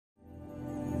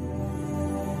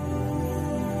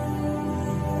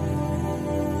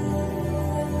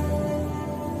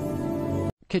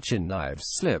kitchen knives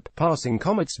slip, passing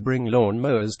comets bring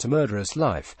lawn-mowers to murderous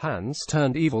life, hands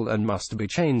turned evil and must be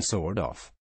chainsawed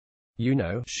off. You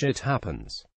know, shit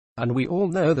happens. And we all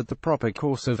know that the proper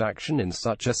course of action in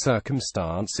such a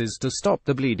circumstance is to stop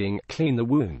the bleeding, clean the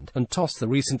wound, and toss the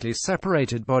recently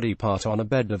separated body part on a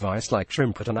bed of ice like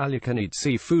shrimp at an all-you-can-eat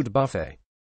seafood buffet.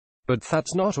 But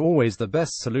that's not always the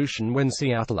best solution when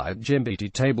Seattleite Jim Beatty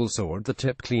table-sawed the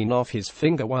tip clean off his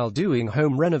finger while doing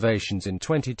home renovations in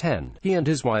 2010. He and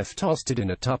his wife tossed it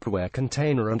in a Tupperware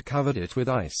container and covered it with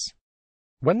ice.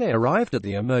 When they arrived at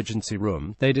the emergency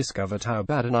room, they discovered how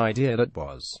bad an idea that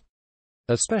was.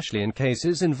 Especially in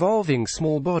cases involving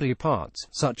small body parts,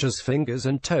 such as fingers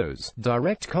and toes.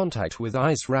 Direct contact with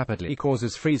ice rapidly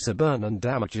causes freezer burn and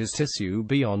damages tissue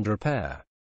beyond repair.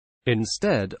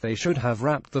 Instead, they should have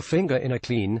wrapped the finger in a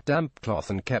clean, damp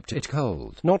cloth and kept it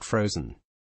cold, not frozen.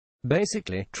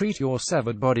 Basically, treat your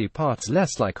severed body parts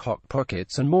less like hot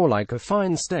pockets and more like a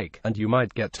fine steak, and you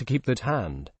might get to keep that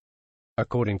hand.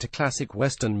 According to classic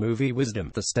Western movie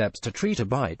wisdom, the steps to treat a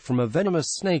bite from a venomous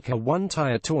snake are 1.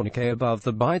 Tie a tourniquet above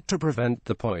the bite to prevent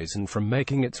the poison from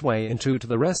making its way into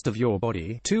the rest of your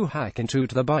body. 2. Hack into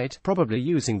the bite, probably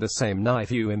using the same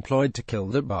knife you employed to kill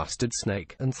the bastard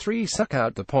snake. And 3. Suck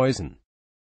out the poison.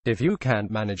 If you can't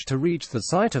manage to reach the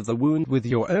site of the wound with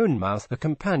your own mouth, a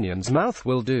companion's mouth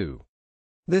will do.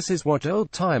 This is what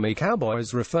old-timey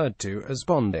cowboys referred to as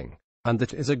bonding. And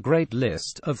that is a great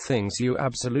list of things you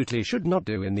absolutely should not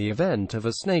do in the event of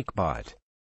a snake bite.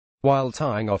 While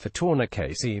tying off a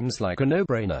tourniquet seems like a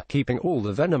no-brainer, keeping all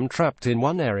the venom trapped in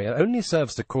one area only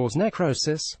serves to cause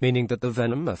necrosis, meaning that the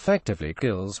venom effectively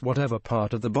kills whatever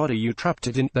part of the body you trapped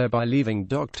it in, thereby leaving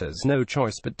doctors no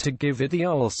choice but to give it the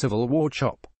old Civil War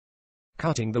chop.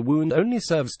 Cutting the wound only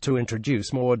serves to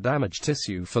introduce more damaged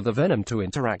tissue for the venom to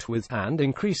interact with, and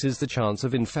increases the chance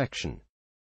of infection.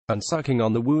 And sucking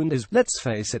on the wound is, let's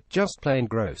face it, just plain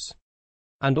gross.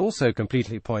 And also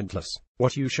completely pointless.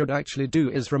 What you should actually do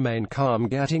is remain calm.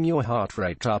 Getting your heart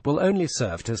rate up will only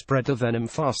serve to spread the venom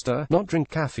faster, not drink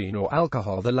caffeine or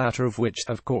alcohol, the latter of which,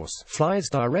 of course, flies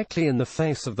directly in the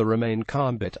face of the remain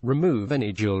calm bit. Remove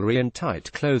any jewelry and tight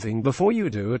clothing before you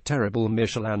do a terrible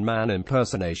Michelin Man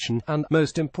impersonation, and,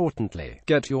 most importantly,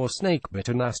 get your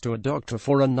snake-bitten ass to a doctor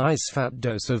for a nice fat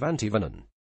dose of antivenom.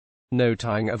 No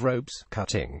tying of ropes,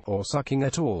 cutting, or sucking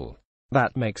at all.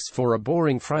 That makes for a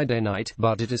boring Friday night,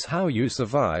 but it is how you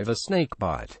survive a snake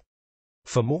bite.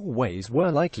 For more ways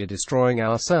we're likely destroying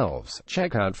ourselves,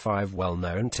 check out 5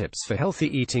 well-known tips for healthy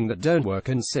eating that don't work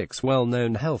and 6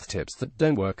 well-known health tips that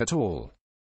don't work at all.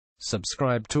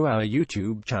 Subscribe to our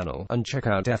YouTube channel, and check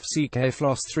out FCK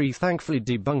Floss 3 thankfully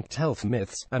debunked health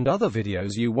myths, and other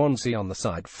videos you won't see on the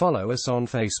site. Follow us on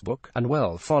Facebook, and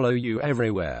we'll follow you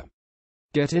everywhere.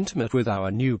 Get intimate with our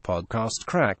new podcast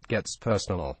Cracked Gets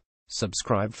Personal.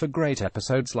 Subscribe for great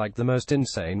episodes like The Most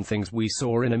Insane Things We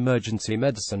Saw in Emergency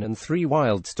Medicine and 3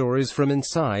 Wild Stories from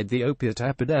Inside the Opiate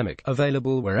Epidemic,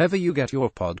 available wherever you get your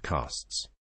podcasts.